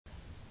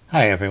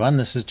Hi everyone,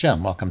 this is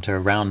Jim. Welcome to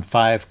round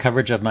 5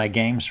 coverage of my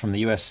games from the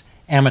U.S.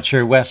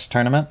 Amateur West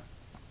Tournament.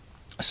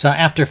 So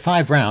after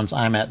 5 rounds,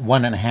 I'm at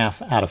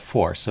 1.5 out of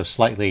 4, so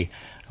slightly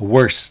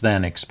worse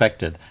than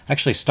expected.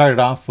 Actually started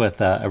off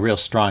with a real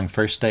strong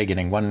first day,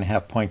 getting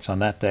 1.5 points on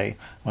that day,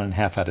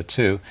 1.5 out of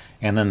 2.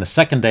 And then the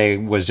second day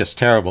was just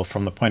terrible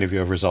from the point of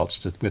view of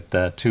results with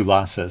 2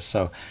 losses.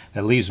 So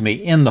that leaves me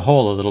in the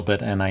hole a little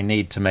bit, and I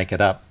need to make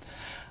it up.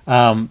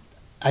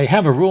 I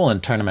have a rule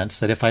in tournaments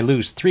that if I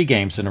lose 3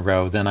 games in a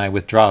row, then I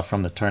withdraw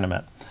from the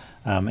tournament.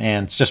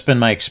 And it's just been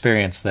my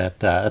experience that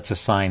that's a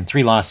sign.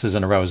 3 losses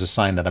in a row is a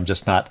sign that I'm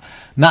just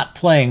not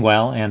playing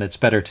well, and it's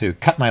better to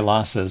cut my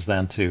losses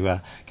than to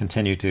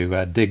continue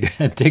to dig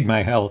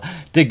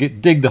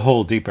the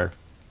hole deeper.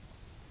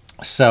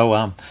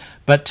 So,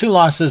 but 2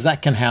 losses,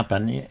 that can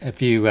happen.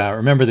 If you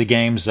remember the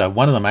games,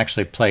 one of them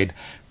actually played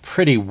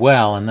pretty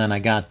well, and then I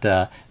got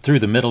through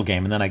the middle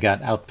game, and then I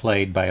got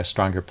outplayed by a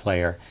stronger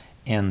player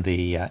in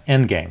the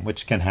end game,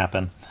 which can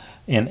happen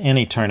in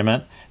any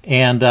tournament.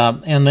 And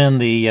then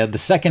the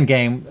second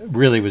game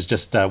really was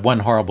just one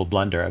horrible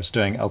blunder. I was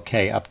doing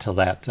okay up till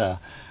that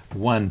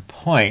 1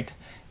 point,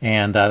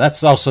 and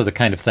that's also the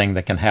kind of thing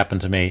that can happen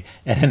to me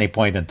at any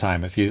point in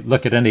time. If you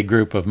look at any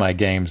group of my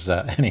games,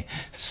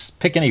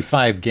 pick any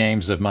 5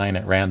 games of mine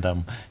at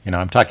random,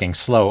 I'm talking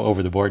slow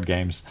over the board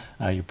games,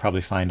 you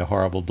probably find a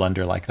horrible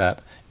blunder like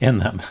that in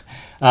them.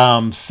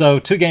 So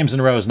 2 games in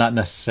a row is not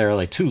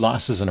necessarily, 2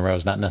 losses in a row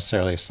is not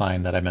necessarily a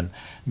sign that I'm in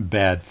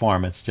bad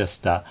form. It's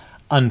just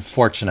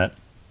unfortunate.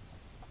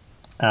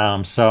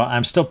 So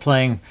I'm still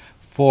playing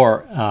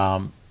for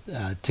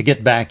to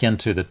get back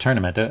into the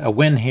tournament. A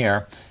win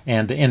here,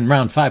 and in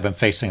round 5 I'm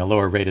facing a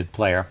lower rated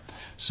player.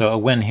 So a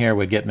win here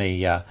would get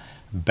me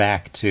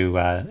back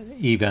to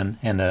even,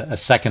 and a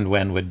second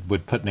win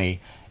would put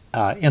me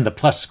in the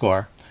plus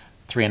score.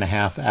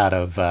 3.5 out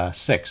of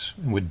 6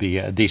 would be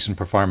a decent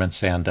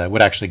performance, and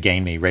would actually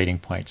gain me rating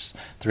points.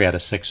 3 out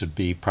of 6 would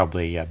be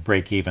probably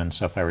break even,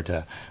 so if I were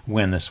to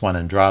win this one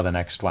and draw the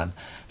next one.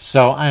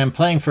 So I am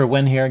playing for a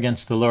win here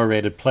against the lower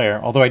rated player,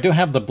 although I do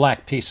have the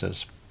black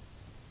pieces.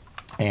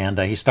 And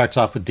he starts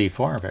off with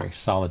d4, a very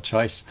solid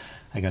choice.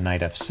 I go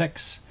knight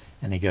f6,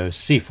 and he goes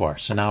c4.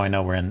 So now I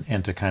know we're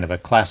into kind of a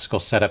classical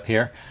setup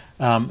here.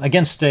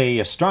 Against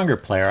a stronger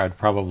player, I'd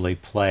probably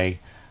play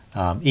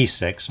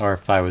e6, or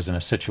if I was in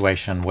a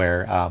situation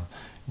where,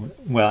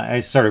 well,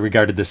 I sort of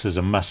regarded this as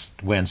a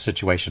must-win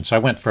situation, so I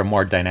went for a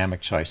more dynamic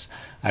choice.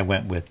 I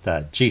went with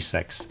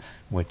g6,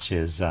 which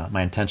is,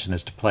 my intention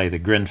is to play the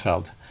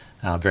Grunfeld.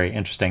 Very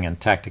interesting and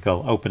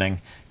tactical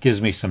opening,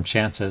 gives me some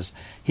chances.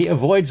 He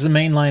avoids the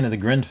main line of the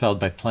Grunfeld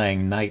by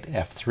playing knight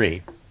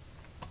f3.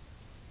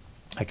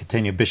 I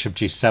continue bishop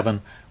g7,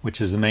 which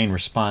is the main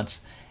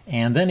response,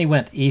 and then he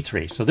went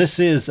e3. So this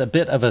is a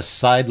bit of a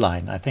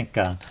sideline. I think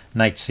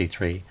knight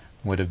c3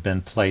 would have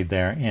been played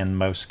there in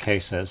most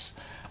cases.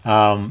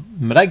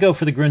 But I go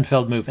for the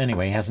Grunfeld move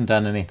anyway. He hasn't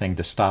done anything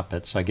to stop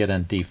it, so I get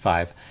in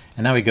d5.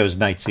 And now he goes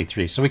knight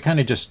c3. So we kind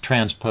of just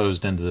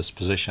transposed into this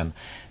position.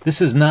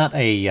 This is not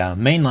a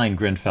mainline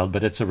Grunfeld,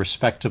 but it's a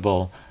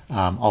respectable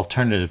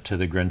alternative to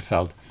the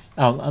Grunfeld.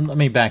 Let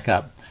me back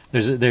up.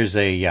 There's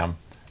a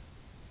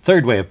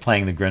third way of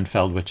playing the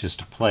Grunfeld, which is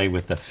to play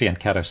with the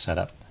fianchetto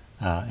setup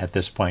at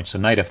this point. So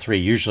knight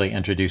f3 usually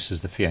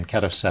introduces the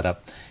fianchetto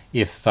setup.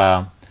 If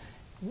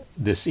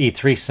this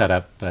e3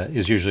 setup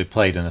is usually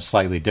played in a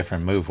slightly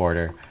different move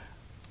order,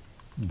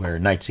 where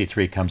knight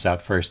c3 comes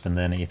out first and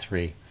then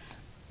e3,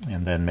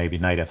 and then maybe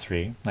knight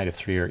f3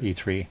 or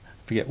e3.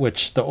 Forget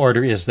which the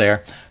order is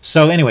there.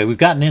 So anyway, we've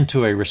gotten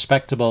into a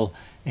respectable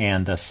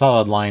and a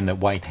solid line that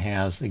white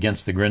has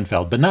against the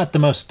Grunfeld, but not the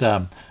most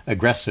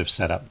aggressive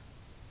setup.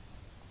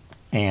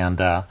 And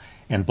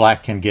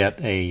black can get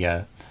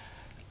a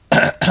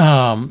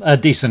a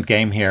decent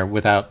game here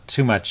without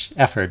too much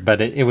effort, but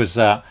it was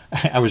I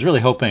was really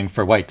hoping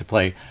for white to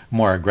play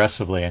more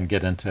aggressively and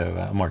get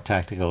into a more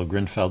tactical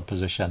Grunfeld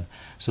position.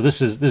 So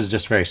this is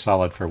just very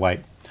solid for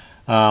white.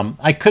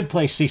 I could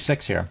play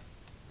c6 here.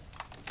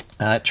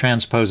 It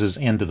transposes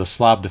into the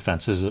Slav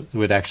defenses. It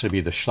would actually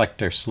be the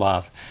Schlechter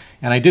Slav,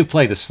 and I do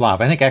play the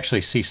Slav. I think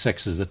actually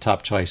c6 is the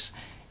top choice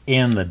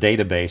in the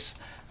database,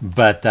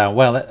 but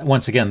well,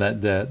 once again,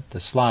 the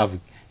Slav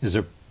is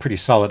a pretty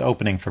solid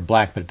opening for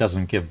black, but it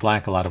doesn't give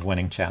black a lot of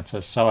winning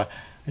chances. So I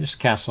just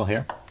castle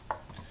here.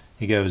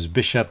 He goes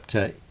bishop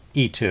to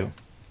e2.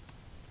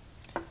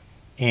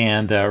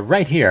 And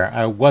right here,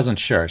 I wasn't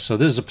sure. So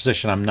this is a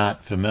position I'm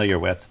not familiar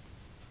with.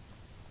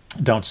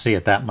 Don't see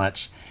it that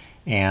much.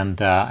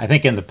 And I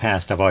think in the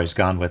past I've always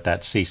gone with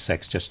that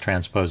c6, just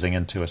transposing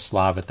into a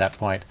Slav at that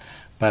point.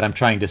 But I'm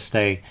trying to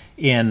stay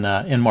in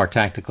more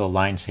tactical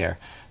lines here.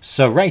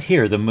 So right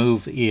here, the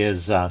move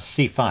is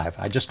c5.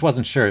 I just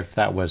wasn't sure if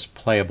that was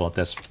playable at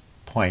this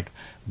point,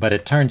 but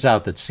it turns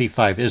out that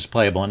c5 is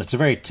playable, and it's a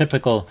very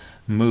typical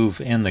move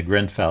in the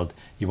Grunfeld.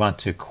 You want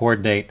to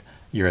coordinate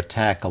your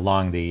attack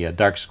along the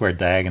dark square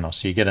diagonal.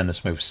 So you get in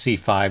this move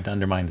c5 to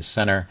undermine the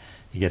center.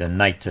 You get a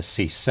knight to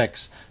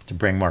c6 to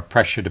bring more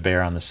pressure to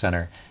bear on the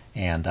center.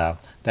 And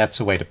that's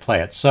the way to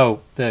play it.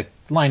 So the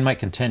line might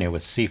continue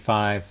with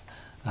c5.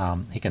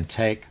 He can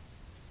take,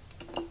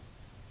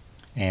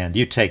 and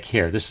you take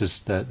here. This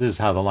is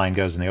how the line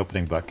goes in the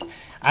opening book.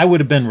 I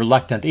would have been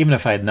reluctant, even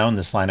if I had known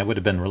this line, I would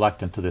have been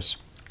reluctant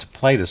to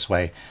play this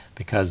way,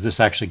 because this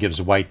actually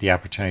gives white the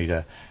opportunity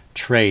to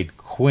trade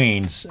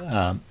queens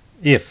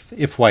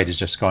if white is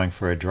just going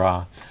for a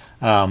draw.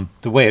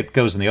 The way it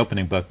goes in the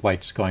opening book,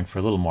 white's going for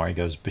a little more. He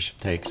goes bishop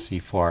takes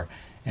c4,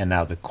 and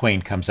now the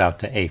queen comes out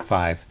to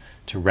a5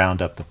 to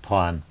round up the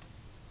pawn.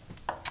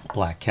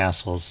 White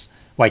castles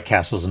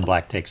and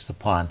black takes the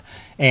pawn.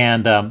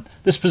 And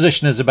this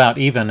position is about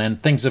even,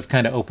 and things have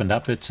kind of opened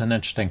up. It's an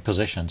interesting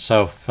position.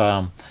 So if,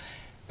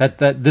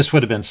 this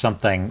would have been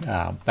something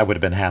I would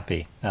have been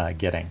happy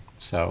getting.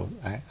 So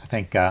I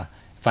think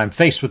if I'm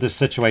faced with this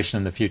situation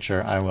in the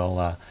future, I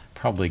will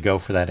probably go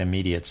for that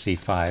immediate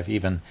c5,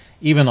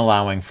 even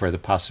allowing for the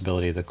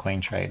possibility of the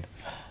queen trade.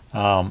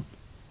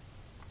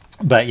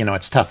 But, you know,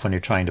 it's tough when you're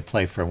trying to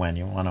play for a win.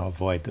 You want to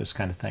avoid those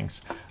kind of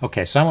things.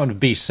 Okay, so I want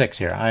b6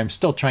 here. I'm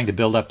still trying to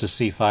build up to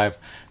c5,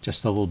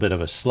 just a little bit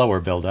of a slower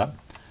build-up.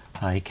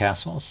 He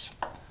castles.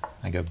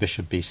 I go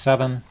bishop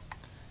b7.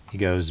 He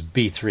goes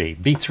b3.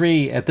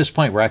 b3, at this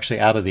point, we're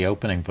actually out of the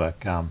opening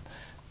book.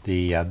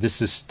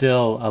 This is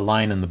still a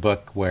line in the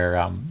book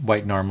where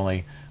white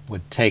normally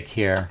would take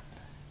here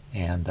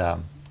and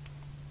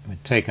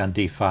would take on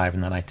d5,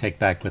 and then I take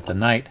back with the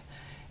knight.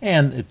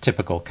 And a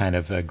typical kind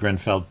of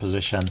Grunfeld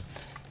position.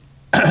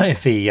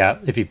 If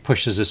he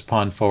pushes his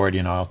pawn forward,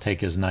 you know, I'll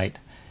take his knight,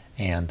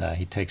 and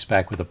he takes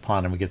back with a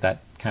pawn, and we get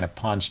that kind of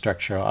pawn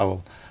structure. I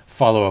will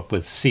follow up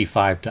with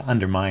c5 to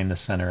undermine the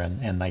center,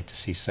 and knight to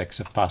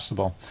c6 if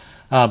possible.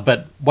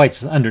 But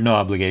white's under no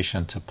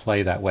obligation to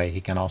play that way.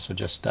 He can also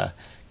just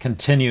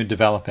continue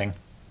developing,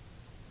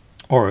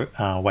 or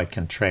white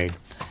can trade.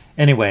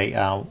 Anyway,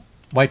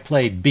 white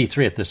played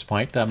b3 at this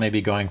point,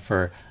 maybe going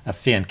for a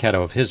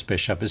fianchetto of his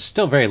bishop. Is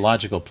still very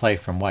logical play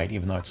from white,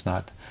 even though it's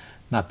not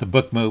the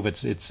book move.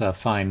 It's a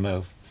fine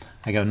move.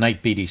 I go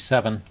knight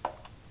bd7.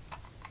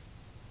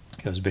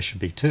 Goes bishop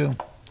b2.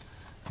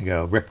 I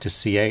go rook to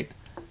c8,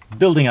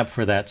 building up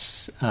for that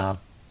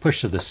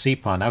push of the c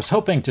pawn. I was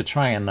hoping to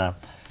try and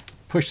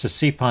push the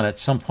c pawn at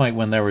some point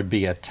when there would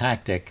be a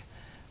tactic.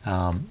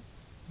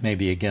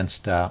 Maybe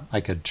against,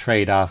 I could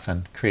trade off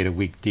and create a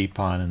weak d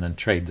pawn and then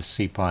trade the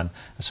c pawn.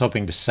 I was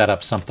hoping to set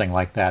up something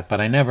like that,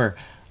 but I never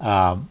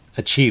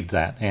achieved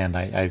that. And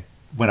I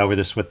went over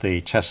this with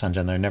the chess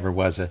engine. There never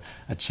was a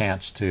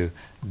chance to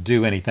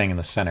do anything in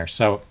the center.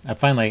 So I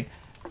finally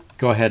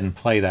go ahead and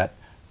play that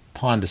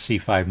pawn to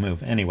c5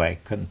 move anyway.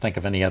 Couldn't think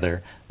of any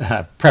other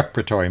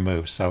preparatory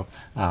move. So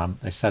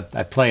I said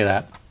I play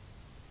that.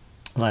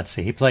 Let's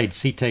see. He played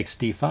c takes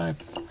d5.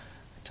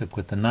 Took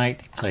with the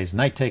knight. He plays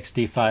knight takes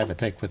d5. I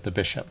take with the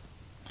bishop.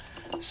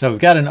 So we've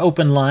got an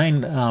open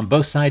line.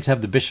 Both sides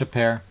have the bishop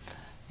pair,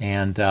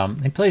 and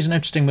he plays an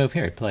interesting move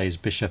here. He plays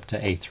bishop to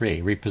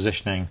a3,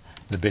 repositioning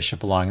the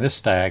bishop along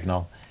this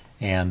diagonal,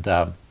 and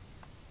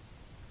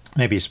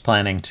maybe he's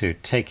planning to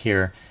take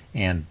here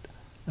and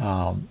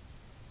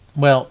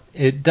well,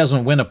 it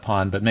doesn't win a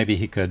pawn, but maybe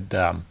he could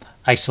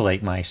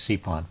isolate my c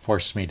pawn,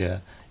 force me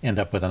to end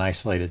up with an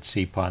isolated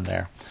c pawn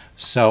there.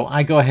 So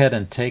I go ahead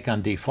and take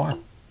on d4.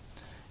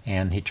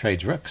 And he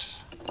trades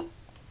rooks,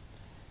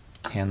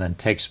 and then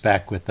takes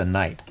back with the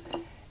knight.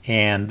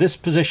 And this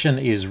position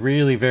is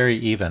really very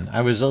even. I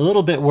was a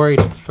little bit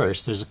worried at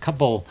first. There's a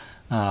couple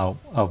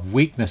of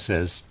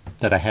weaknesses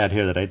that I had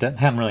here that I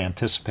hadn't really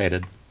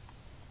anticipated.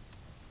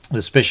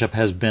 This bishop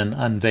has been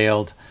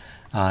unveiled.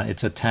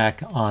 Its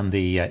attack on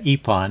the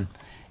e-pawn.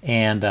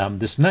 And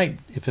this knight,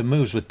 if it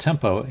moves with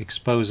tempo,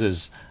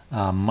 exposes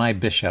my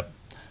bishop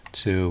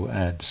to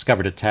a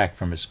discovered attack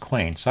from his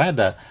queen. So I had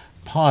to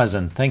pause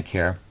and think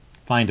here,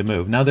 find a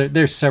move. Now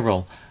there's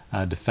several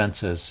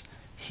defenses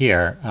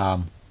here,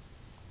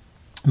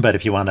 but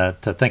if you want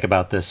to think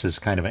about this as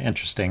kind of an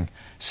interesting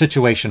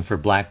situation for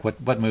black,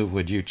 what move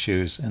would you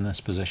choose in this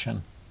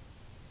position?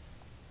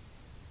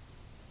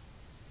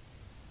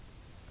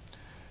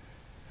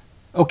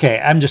 Okay,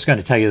 I'm just going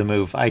to tell you the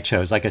move I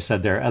chose. Like I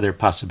said, there are other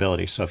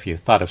possibilities, so if you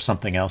thought of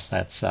something else,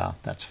 that's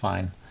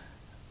fine.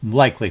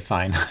 Likely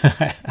fine.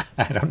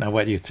 I don't know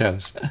what you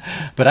chose.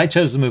 But I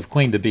chose the move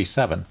queen to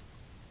b7.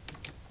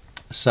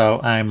 So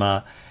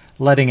I'm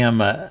letting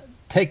him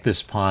take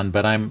this pawn,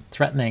 but I'm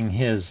threatening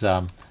his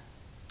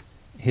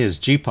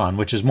g-pawn,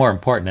 which is more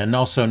important. And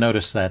also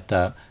notice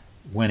that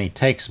when he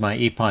takes my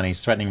e-pawn,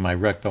 he's threatening my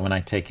rook, but when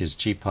I take his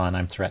g-pawn,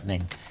 I'm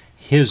threatening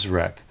his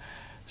rook.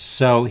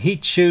 So he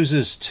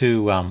chooses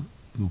to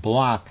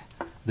block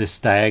this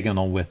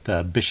diagonal with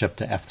bishop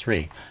to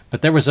f3.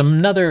 But there was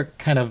another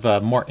kind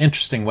of more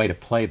interesting way to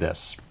play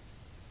this.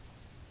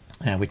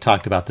 And we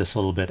talked about this a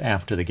little bit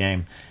after the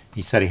game.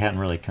 He said he hadn't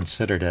really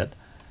considered it.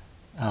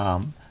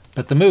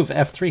 But the move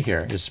f3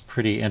 here is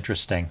pretty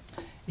interesting.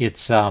 It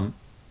sets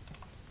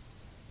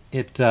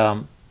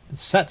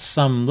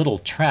some little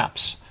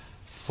traps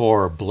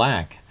for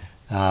black.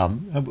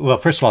 Well,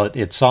 first of all,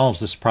 it solves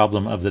this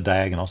problem of the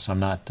diagonal, so I'm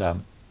not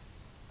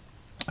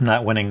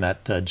winning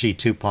that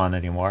g2 pawn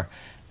anymore.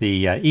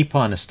 the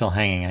e-pawn is still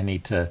hanging. I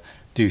need to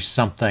do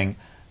something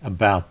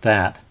about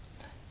that.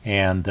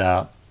 And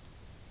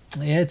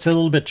it's a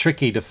little bit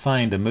tricky to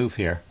find a move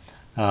here.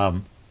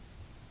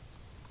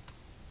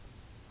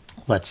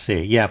 Let's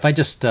see. Yeah, if I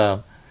just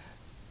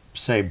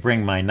say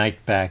bring my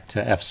knight back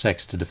to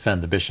f6 to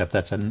defend the bishop,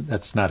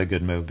 that's not a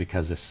good move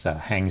because this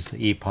hangs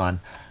the e-pawn.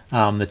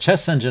 The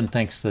chess engine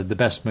thinks that the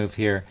best move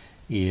here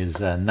is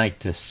knight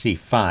to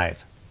c5.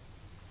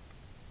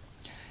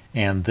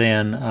 And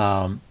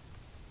then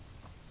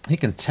he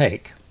can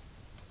take.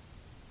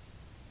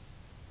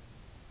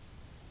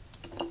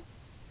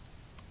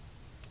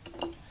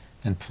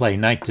 And play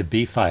knight to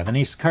b5. And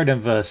he's kind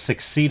of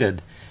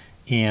succeeded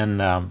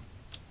in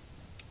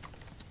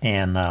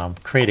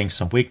creating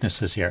some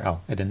weaknesses here.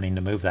 Oh, I didn't mean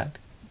to move that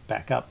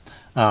back up.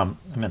 I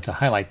meant to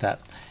highlight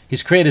that.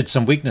 He's created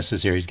some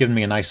weaknesses here. He's given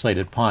me an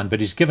isolated pawn, but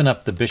he's given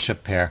up the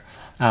bishop pair.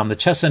 The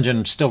chess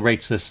engine still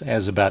rates this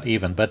as about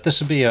even, but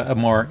this would be a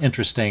more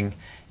interesting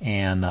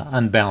and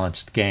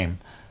unbalanced game.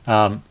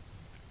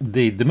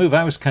 The move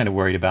I was kind of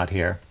worried about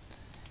here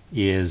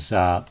is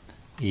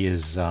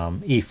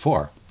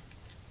e4.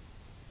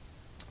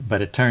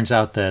 But it turns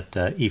out that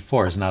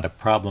e4 is not a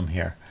problem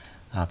here.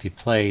 If he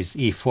plays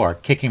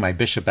e4, kicking my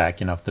bishop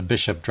back, if the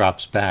bishop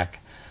drops back,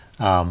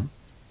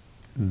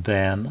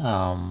 then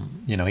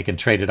he can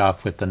trade it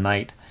off with the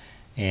knight,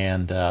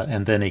 and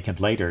then he can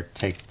later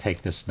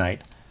take this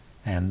knight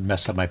and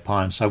mess up my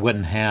pawn. So I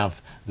wouldn't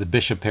have the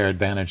bishop pair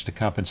advantage to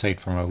compensate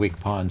for my weak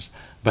pawns.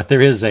 But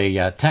there is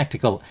a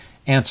tactical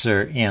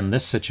answer in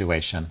this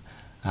situation.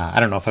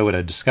 I don't know if I would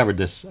have discovered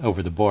this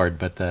over the board,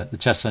 but the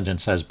chess engine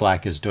says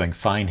black is doing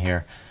fine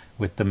here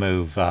with the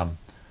move.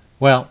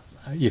 Well,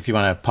 if you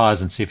want to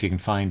pause and see if you can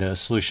find a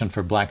solution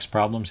for black's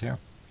problems here.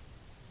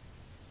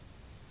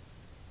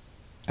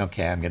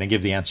 Okay, I'm going to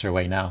give the answer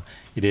away now.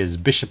 It is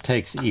bishop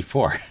takes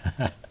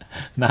e4.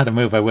 Not a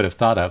move I would have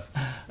thought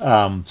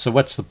of. So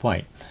what's the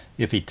point?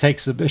 If he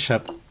takes the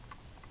bishop,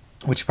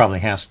 which probably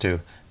has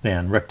to,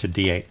 then rook to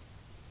d8.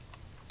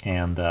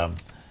 And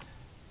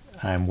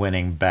I'm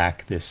winning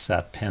back this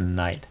pinned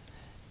knight,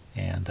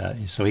 and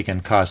so he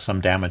can cause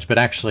some damage. But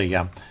actually,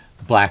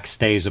 black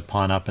stays a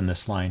pawn up in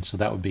this line, so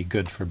that would be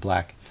good for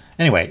black.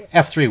 Anyway,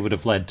 f3 would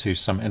have led to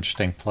some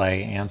interesting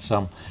play and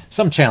some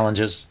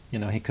challenges.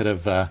 He could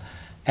have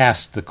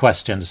asked the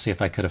question to see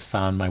if I could have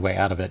found my way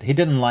out of it. He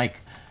didn't like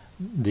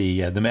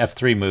the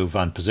f3 move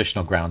on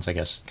positional grounds, I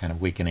guess, kind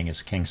of weakening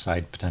his king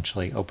side,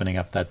 potentially opening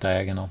up that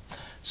diagonal.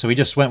 So he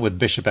just went with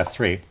bishop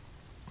f3.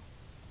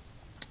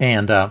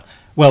 And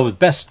well, with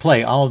best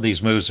play, all of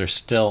these moves are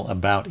still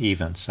about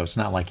even, so it's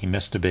not like he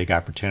missed a big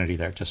opportunity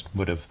there. It just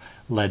would have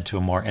led to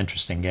a more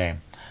interesting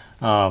game.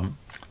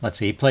 Let's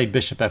see, he played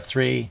bishop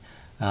f3,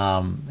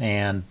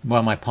 and,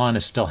 well, my pawn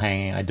is still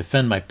hanging. I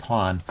defend my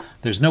pawn.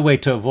 There's no way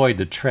to avoid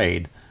the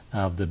trade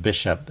of the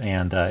bishop,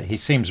 and he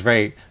seems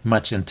very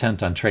much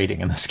intent on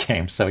trading in this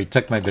game, so he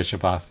took my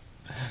bishop off.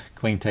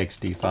 Queen takes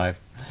d5,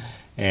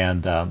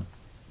 and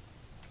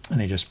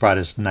he just brought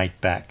his knight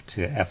back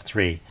to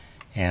f3.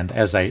 And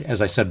as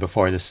I said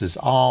before, this is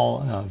all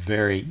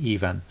very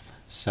even.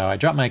 So I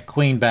drop my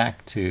queen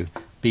back to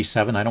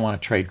b7. I don't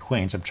want to trade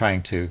queens. I'm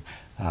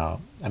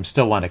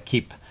still want to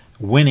keep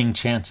winning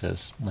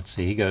chances. Let's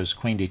see, he goes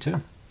queen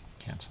d2.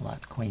 Cancel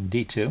that. Queen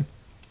d2.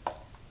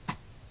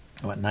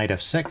 I went knight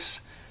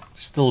f6.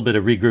 Just a little bit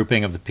of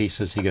regrouping of the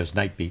pieces. He goes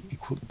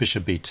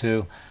bishop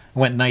b2. I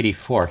went knight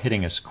e4,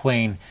 hitting his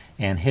queen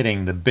and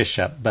hitting the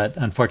bishop. But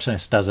unfortunately,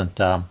 this doesn't.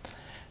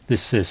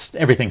 This is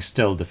everything's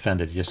still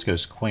defended. He just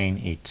goes queen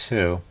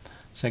e2.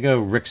 So I go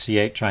rook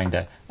c8, trying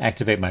to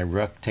activate my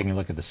rook. Taking a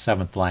look at the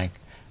seventh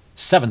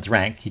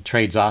rank. He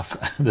trades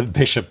off the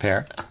bishop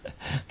pair,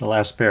 the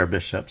last pair of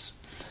bishops,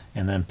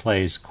 and then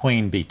plays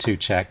queen b2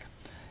 check.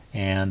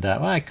 And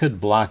well, I could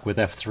block with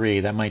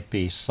f3. That might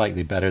be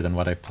slightly better than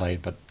what I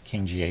played, but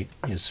king g8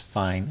 is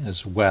fine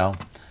as well.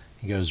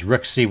 He goes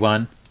rook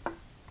c1,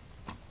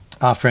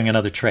 offering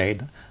another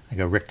trade. I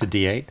go rook to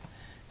d8.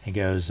 He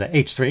goes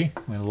h3,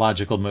 a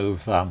logical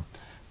move,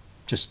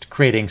 just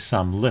creating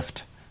some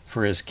lift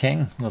for his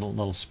king,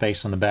 little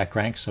space on the back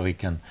rank so he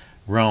can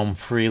roam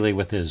freely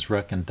with his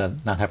rook and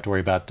not have to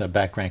worry about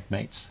back rank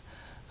mates.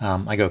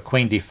 I go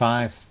queen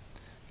d5.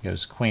 He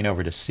goes queen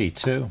over to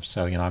c2.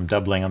 So, I'm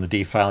doubling on the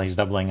d file. He's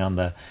doubling on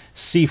the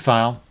c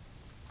file.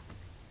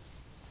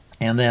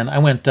 And then I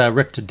went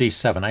rook to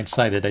d7. I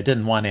decided I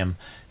didn't want him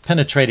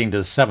penetrating to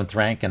the seventh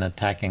rank and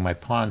attacking my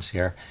pawns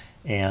here.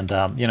 And,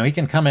 he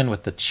can come in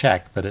with the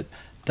check, but it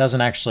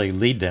doesn't actually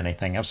lead to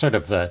anything. I'm sort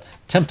of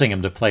tempting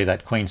him to play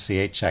that queen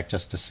c8 check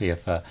just to see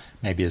if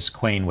maybe his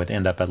queen would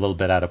end up a little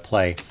bit out of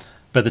play.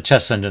 But the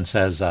chess engine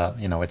says,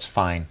 it's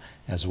fine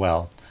as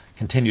well.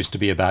 Continues to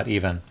be about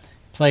even.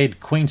 Played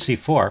queen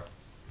c4,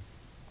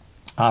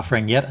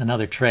 offering yet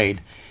another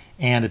trade.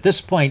 And at this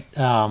point,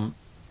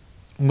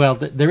 well,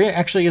 there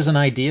actually is an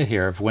idea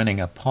here of winning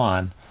a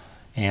pawn.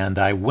 And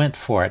I went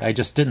for it. I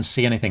just didn't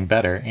see anything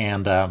better.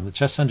 And the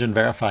chess engine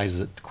verifies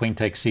that queen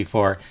takes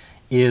c4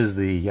 is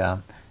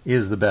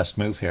the best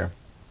move here.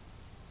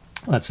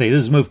 Let's see,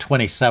 this is move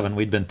 27.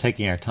 We'd been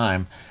taking our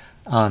time.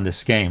 on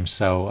this game,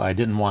 so I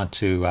didn't want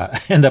to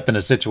end up in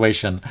a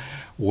situation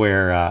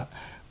where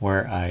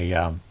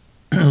I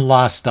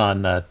lost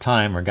on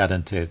time or got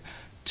into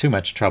too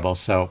much trouble.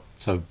 So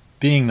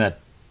being that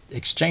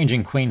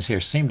exchanging queens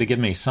here seemed to give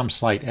me some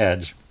slight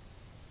edge,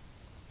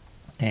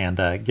 and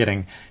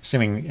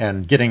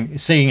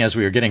seeing as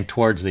we were getting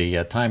towards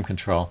the time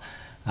control,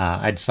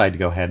 I decided to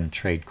go ahead and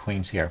trade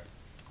queens here.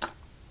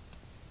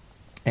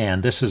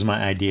 And this is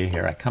my idea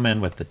here. I come in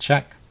with the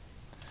check,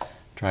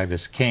 drive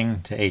his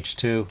king to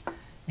h2,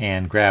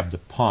 and grab the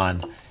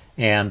pawn.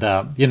 And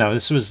you know,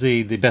 this was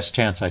the best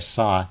chance I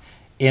saw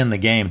in the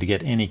game to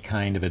get any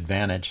kind of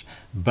advantage.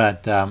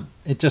 But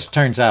it just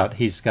turns out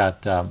he's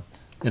got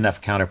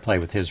enough counterplay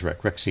with his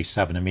rook. Rook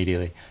c7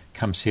 immediately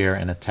comes here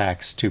and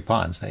attacks two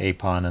pawns, the a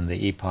pawn and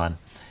the e pawn.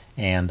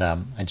 And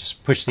I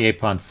just push the a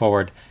pawn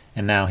forward,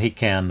 and now he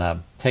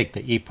can take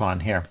the e pawn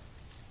here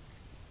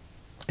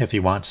if he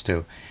wants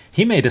to.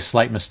 He made a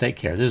slight mistake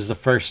here. This is the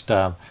first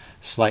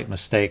slight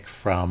mistake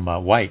from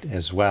white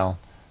as well.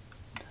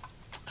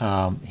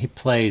 He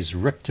plays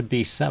rook to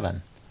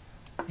b7.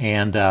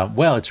 And,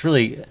 well, it's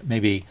really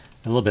maybe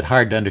a little bit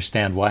hard to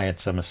understand why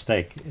it's a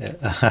mistake.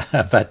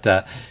 But,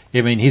 I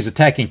mean, he's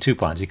attacking two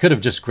pawns. He could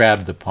have just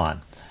grabbed the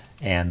pawn,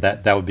 and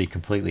that would be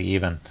completely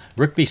even.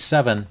 Rook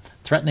b7,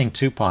 threatening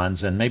two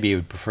pawns, and maybe he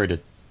would prefer to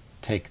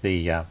take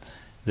the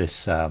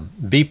this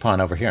b pawn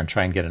over here and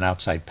try and get an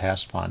outside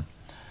pass pawn.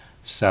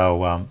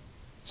 So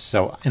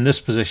so in this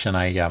position,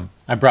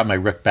 I brought my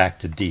rook back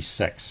to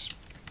d6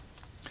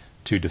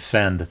 to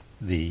defend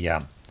the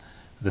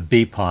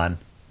b pawn,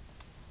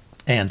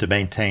 and to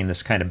maintain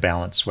this kind of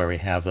balance where we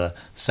have the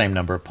same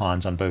number of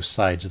pawns on both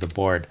sides of the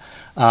board.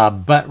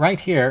 But right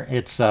here,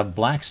 it's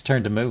black's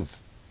turn to move,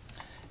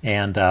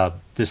 and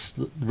this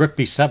rook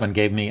b7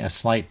 gave me a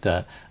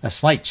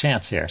slight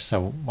chance here.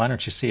 So why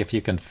don't you see if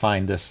you can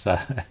find this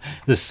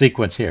this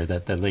sequence here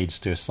that leads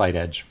to a slight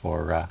edge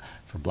for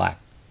black.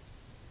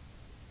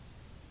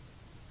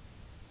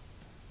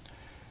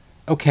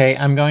 Okay,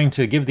 I'm going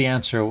to give the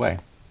answer away.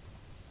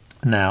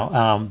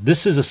 Now,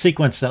 this is a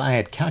sequence that I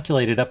had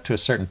calculated up to a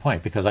certain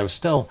point because I was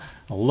still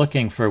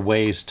looking for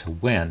ways to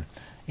win.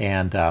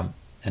 And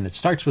it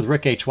starts with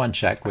rook h1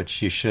 check,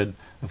 which you should,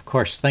 of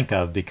course, think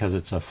of because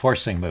it's a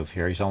forcing move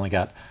here. He's only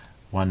got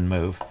one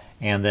move.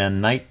 And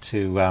then knight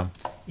to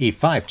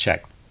e5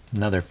 check,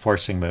 another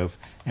forcing move.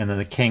 And then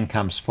the king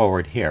comes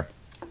forward here.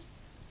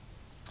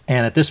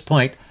 And at this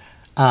point,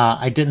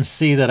 I didn't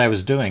see that I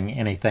was doing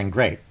anything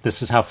great.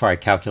 This is how far I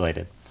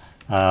calculated.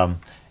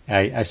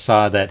 I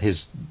saw that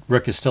his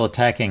rook is still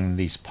attacking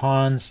these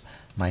pawns,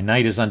 my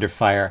knight is under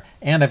fire,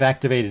 and I've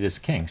activated his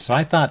king. So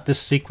I thought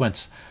this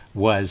sequence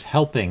was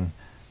helping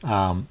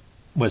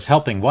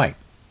white.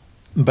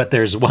 But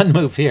there's one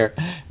move here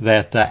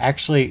that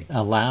actually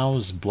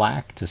allows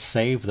black to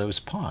save those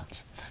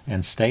pawns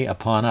and stay a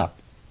pawn up.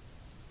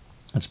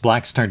 It's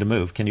black's turn to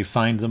move. Can you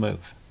find the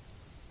move?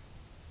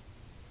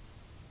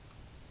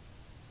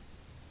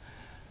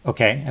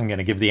 Okay, I'm going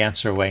to give the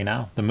answer away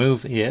now. The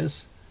move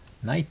is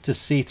knight to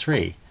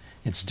c3.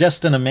 It's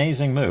just an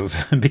amazing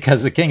move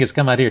because the king has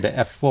come out here to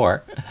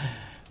f4.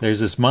 There's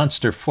this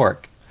monster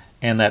fork,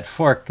 and that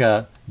fork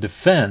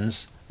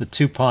defends the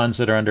two pawns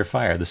that are under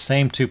fire. The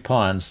same two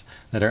pawns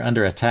that are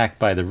under attack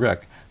by the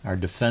rook are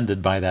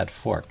defended by that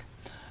fork.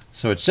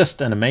 So it's just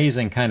an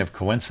amazing kind of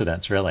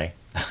coincidence, really,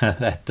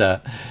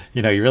 that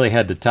you know, you really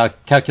had to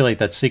calculate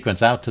that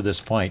sequence out to this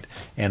point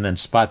and then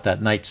spot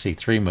that knight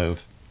c3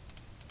 move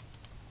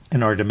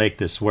in order to make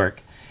this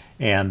work.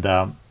 And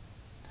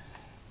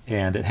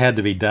it had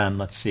to be done,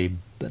 let's see,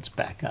 let's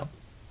back up.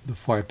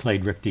 Before I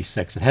played rook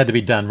d6, it had to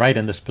be done right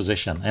in this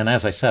position. And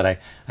as I said,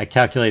 I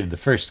calculated the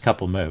first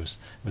couple moves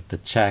with the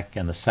check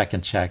and the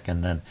second check,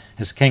 and then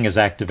his king is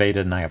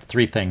activated, and I have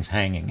three things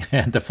hanging.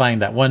 And to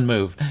find that one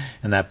move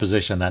in that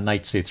position, that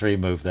knight c3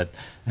 move that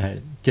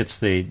gets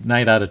the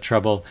knight out of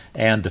trouble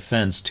and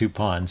defends two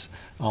pawns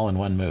all in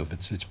one move,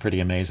 it's pretty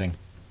amazing.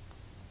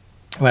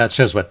 Well, it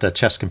shows what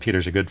chess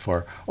computers are good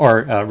for,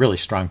 or really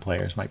strong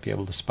players might be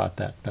able to spot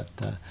that, but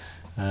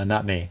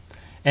not me.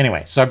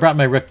 Anyway, so I brought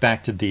my rook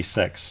back to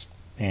d6,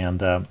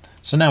 and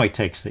so now he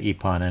takes the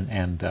e-pawn,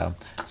 and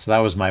so that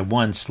was my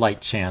one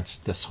slight chance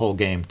this whole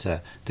game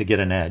to get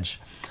an edge.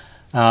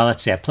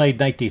 Let's see, I played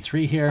knight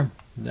d3 here.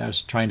 I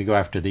was trying to go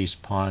after these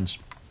pawns,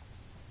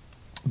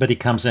 but he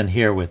comes in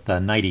here with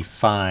knight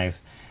e5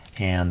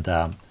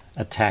 and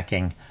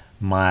attacking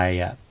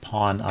my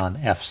pawn on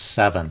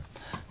f7.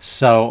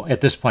 So at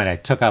this point I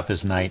took off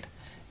his knight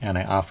and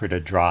I offered a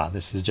draw.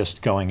 This is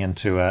just going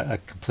into a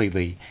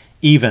completely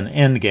even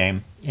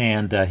endgame,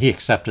 and he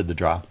accepted the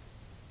draw.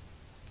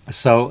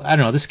 So I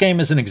don't know, this game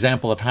is an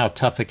example of how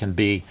tough it can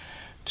be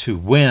to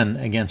win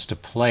against a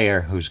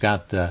player who's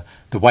got the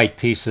white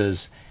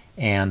pieces,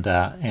 and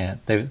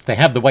they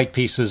have the white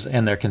pieces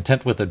and they're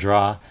content with a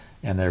draw,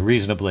 and they're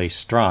reasonably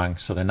strong,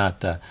 so they're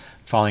not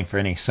falling for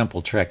any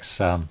simple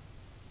tricks,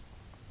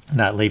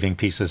 not leaving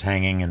pieces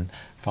hanging and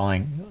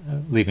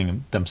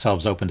leaving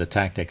themselves open to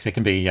tactics. It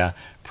can be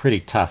pretty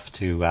tough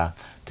to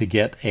to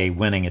get a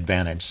winning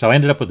advantage. So I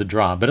ended up with a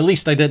draw, but at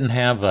least I didn't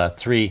have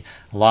 3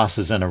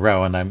 losses in a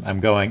row, and I'm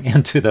going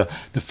into the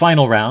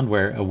final round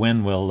where a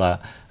win will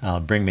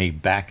bring me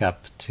back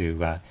up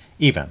to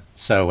even.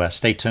 So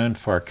stay tuned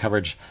for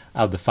coverage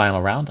of the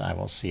final round. I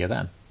will see you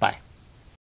then. Bye.